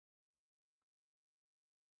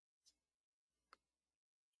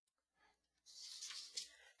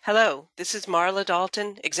Hello, this is Marla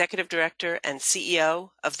Dalton, Executive Director and CEO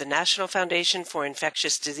of the National Foundation for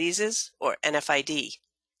Infectious Diseases, or NFID.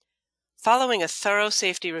 Following a thorough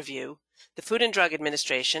safety review, the Food and Drug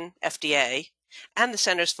Administration, FDA, and the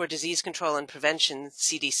Centers for Disease Control and Prevention,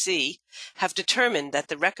 CDC, have determined that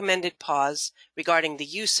the recommended pause regarding the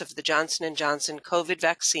use of the Johnson & Johnson COVID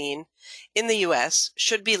vaccine in the U.S.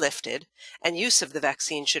 should be lifted and use of the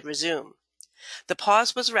vaccine should resume. The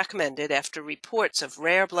pause was recommended after reports of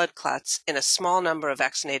rare blood clots in a small number of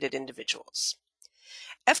vaccinated individuals.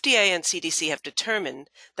 FDA and CDC have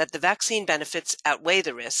determined that the vaccine benefits outweigh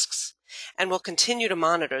the risks and will continue to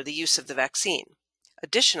monitor the use of the vaccine.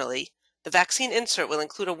 Additionally, the vaccine insert will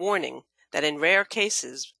include a warning that in rare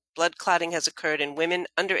cases, blood clotting has occurred in women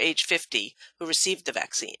under age 50 who received the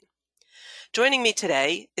vaccine. Joining me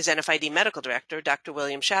today is NFID Medical Director Dr.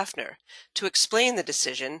 William Schaffner to explain the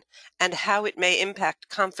decision and how it may impact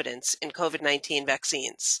confidence in COVID-19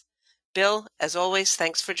 vaccines. Bill, as always,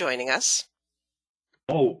 thanks for joining us.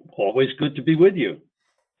 Oh, always good to be with you.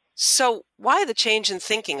 So, why the change in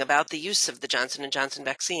thinking about the use of the Johnson & Johnson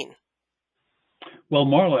vaccine? Well,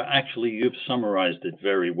 Marla, actually, you've summarized it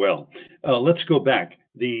very well. Let's go back.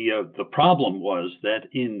 The problem was that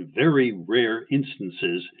in very rare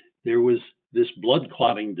instances, there was this blood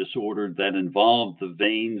clotting disorder that involved the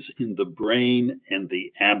veins in the brain and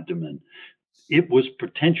the abdomen. It was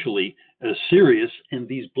potentially serious, and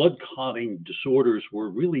these blood clotting disorders were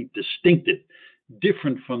really distinctive,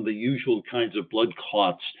 different from the usual kinds of blood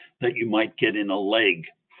clots that you might get in a leg,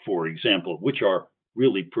 for example, which are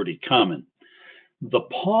really pretty common. The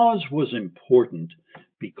pause was important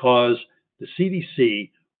because the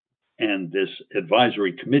CDC and this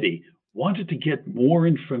advisory committee wanted to get more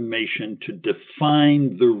information to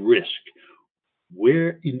define the risk.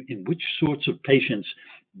 Where, in which sorts of patients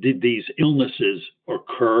did these illnesses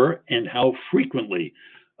occur and how frequently?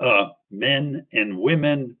 Men and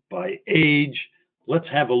women by age. Let's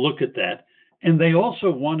have a look at that. And they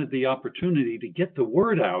also wanted the opportunity to get the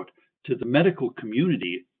word out to the medical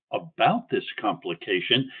community about this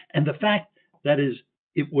complication and the fact that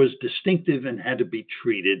it was distinctive and had to be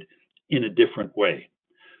treated in a different way.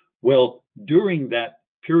 Well, during that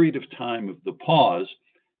period of time of the pause,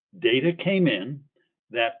 data came in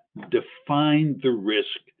that defined the risk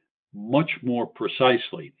much more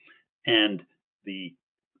precisely. And the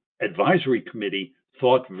advisory committee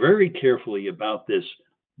thought very carefully about this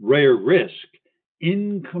rare risk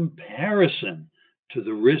in comparison to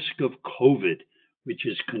the risk of COVID, which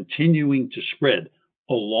is continuing to spread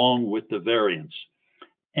along with the variants.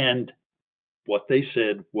 And what they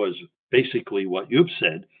said was basically what you've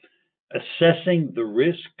said, assessing the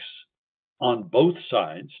risks on both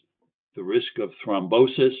sides, the risk of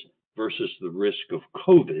thrombosis versus the risk of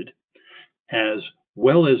COVID, as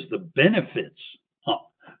well as the benefits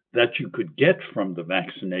that you could get from the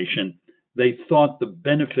vaccination. They thought the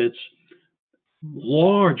benefits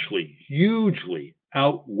largely, hugely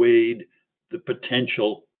outweighed the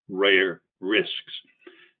potential rare risks.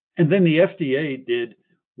 And then the FDA did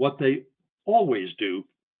what they always do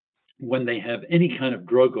when they have any kind of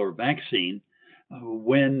drug or vaccine.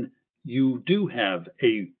 When you do have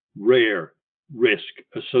a rare risk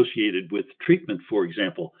associated with treatment, for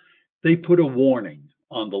example, they put a warning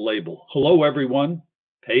on the label. Hello, everyone,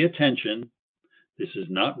 pay attention. This is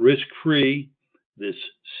not risk-free. This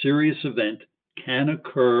serious event can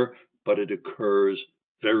occur, but it occurs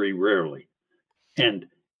very rarely. And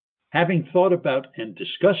having thought about and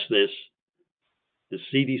discussed this, the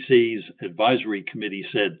CDC's advisory committee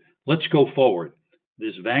said, let's go forward.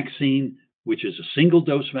 This vaccine, which is a single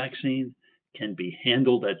dose vaccine, can be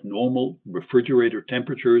handled at normal refrigerator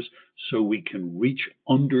temperatures so we can reach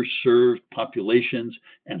underserved populations,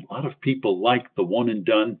 and a lot of people like the one and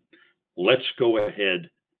done. Let's go ahead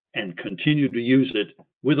and continue to use it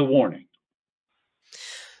with a warning.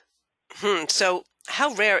 So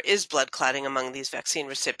how rare is blood clotting among these vaccine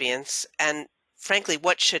recipients? And frankly,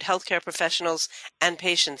 what should healthcare professionals and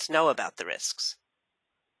patients know about the risks?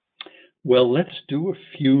 Well, let's do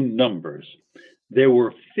a few numbers. There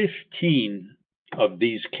were 15 of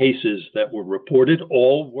these cases that were reported.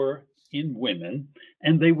 All were in women,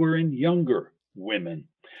 and they were in younger women.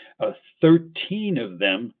 13 of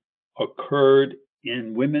them occurred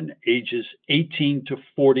in women ages 18 to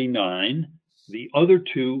 49. The other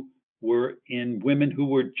two were in women who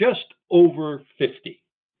were just over 50.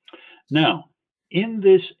 Now, in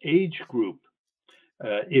this age group,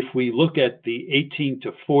 if we look at the 18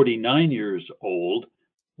 to 49 years old,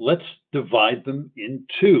 let's divide them in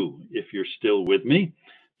two, if you're still with me.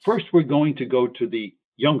 First, we're going to go to the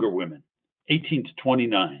younger women, 18 to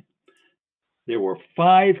 29. There were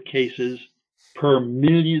 5 cases per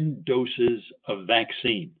million doses of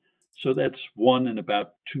vaccine. So that's 1 in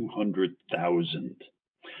about 200,000.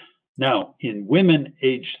 Now, in women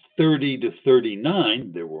aged 30 to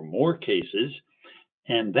 39, there were more cases,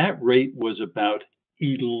 and that rate was about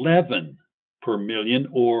 11 per million,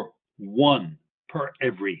 or 1 per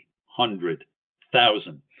every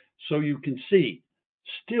 100,000. So you can see,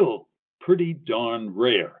 still pretty darn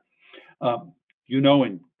rare.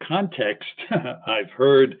 In context, I've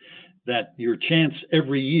heard that your chance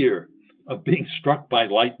every year of being struck by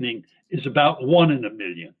lightning is about 1 in a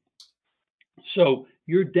million. So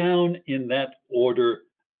you're down in that order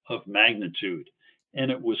of magnitude.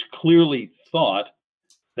 And it was clearly thought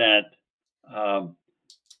that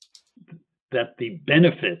that the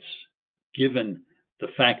benefits, given the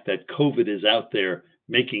fact that COVID is out there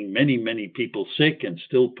making many, many people sick and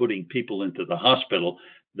still putting people into the hospital,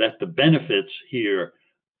 that the benefits here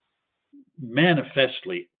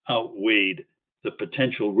manifestly outweighed the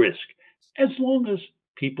potential risk, as long as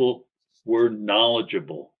people were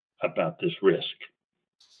knowledgeable about this risk.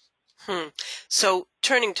 So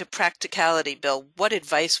turning to practicality, Bill, what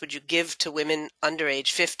advice would you give to women under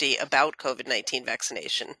age 50 about COVID-19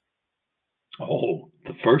 vaccination? Oh,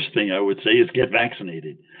 the first thing I would say is get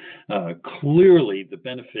vaccinated. Clearly, the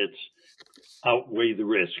benefits outweigh the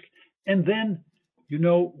risk. And then,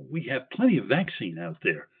 we have plenty of vaccine out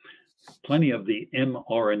there, plenty of the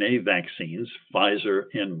mRNA vaccines, Pfizer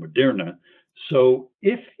and Moderna. So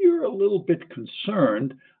if you're a little bit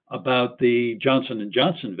concerned about the Johnson &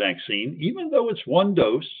 Johnson vaccine, even though it's 1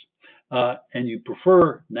 dose, and you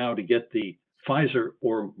prefer now to get the Pfizer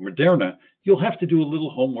or Moderna, you'll have to do a little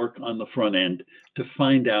homework on the front end to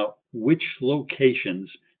find out which locations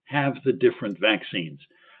have the different vaccines.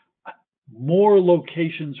 More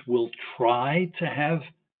locations will try to have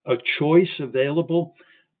a choice available,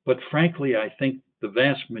 but frankly, I think the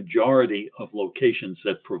vast majority of locations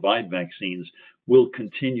that provide vaccines will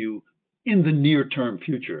continue in the near-term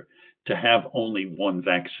future to have only 1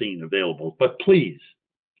 vaccine available. But please,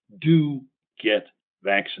 do get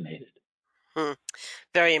vaccinated.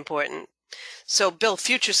 Very important. So, Bill,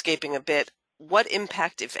 futurescaping a bit, what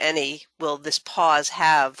impact, if any, will this pause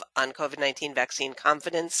have on COVID-19 vaccine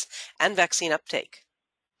confidence and vaccine uptake?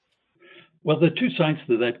 Well, there are 2 sides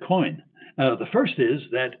to that coin. The first is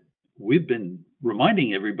that we've been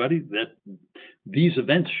reminding everybody that these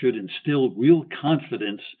events should instill real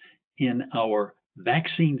confidence in our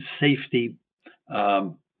vaccine safety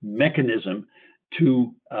mechanism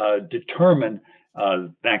to determine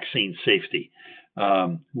vaccine safety.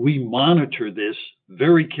 We monitor this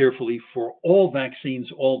very carefully for all vaccines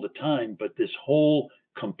all the time, but this whole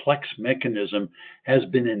complex mechanism has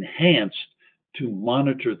been enhanced to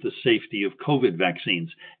monitor the safety of COVID vaccines.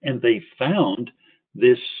 And they found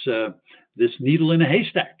this needle in a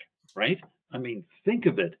haystack, right? I mean, think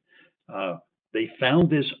of it. They found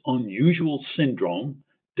this unusual syndrome,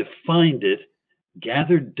 defined it,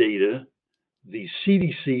 gathered data. The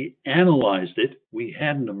CDC analyzed it. We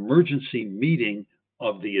had an emergency meeting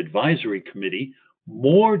of the advisory committee.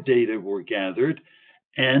 More data were gathered,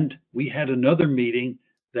 and we had another meeting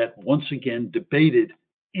that once again debated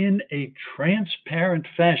in a transparent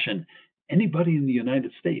fashion. Anybody in the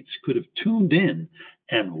United States could have tuned in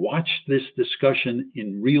and watched this discussion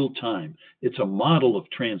in real time. It's a model of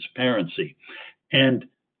transparency. And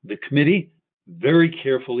the committee very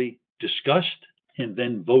carefully discussed and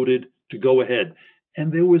then voted to go ahead.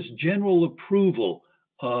 And there was general approval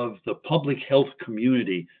of the public health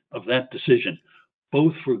community of that decision,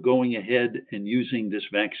 both for going ahead and using this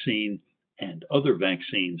vaccine and other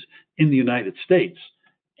vaccines in the United States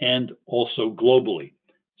and also globally.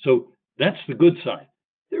 So that's the good side.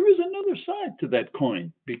 There is another side to that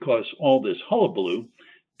coin, because all this hullabaloo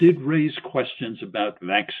did raise questions about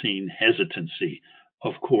vaccine hesitancy,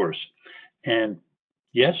 of course. And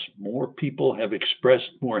yes, more people have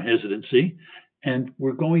expressed more hesitancy, and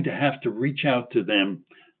we're going to have to reach out to them,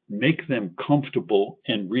 make them comfortable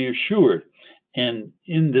and reassured. And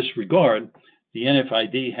in this regard, the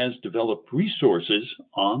NFID has developed resources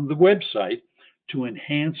on the website to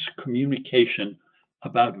enhance communication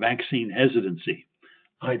about vaccine hesitancy.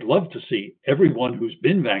 I'd love to see everyone who's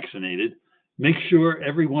been vaccinated make sure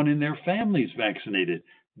everyone in their family is vaccinated,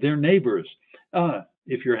 their neighbors.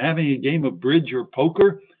 If you're having a game of bridge or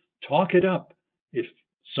poker, talk it up. If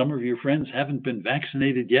some of your friends haven't been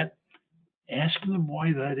vaccinated yet, ask them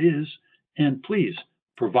why that is, and please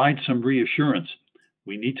provide some reassurance.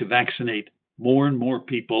 We need to vaccinate more and more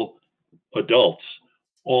people, adults,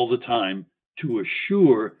 all the time, to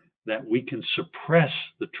assure that we can suppress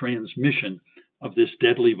the transmission of this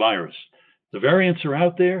deadly virus. The variants are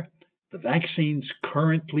out there. the vaccines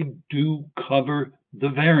currently do cover the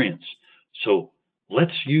variants. So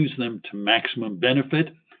let's use them to maximum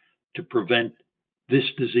benefit to prevent this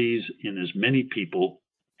disease in as many people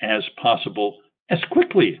as possible, as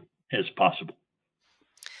quickly as possible.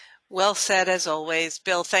 Well said, as always.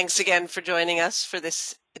 Bill, thanks again for joining us for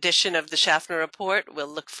this edition of the Schaffner Report. We'll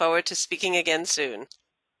look forward to speaking again soon.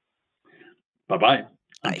 Bye-bye.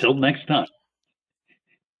 Bye. Until next time.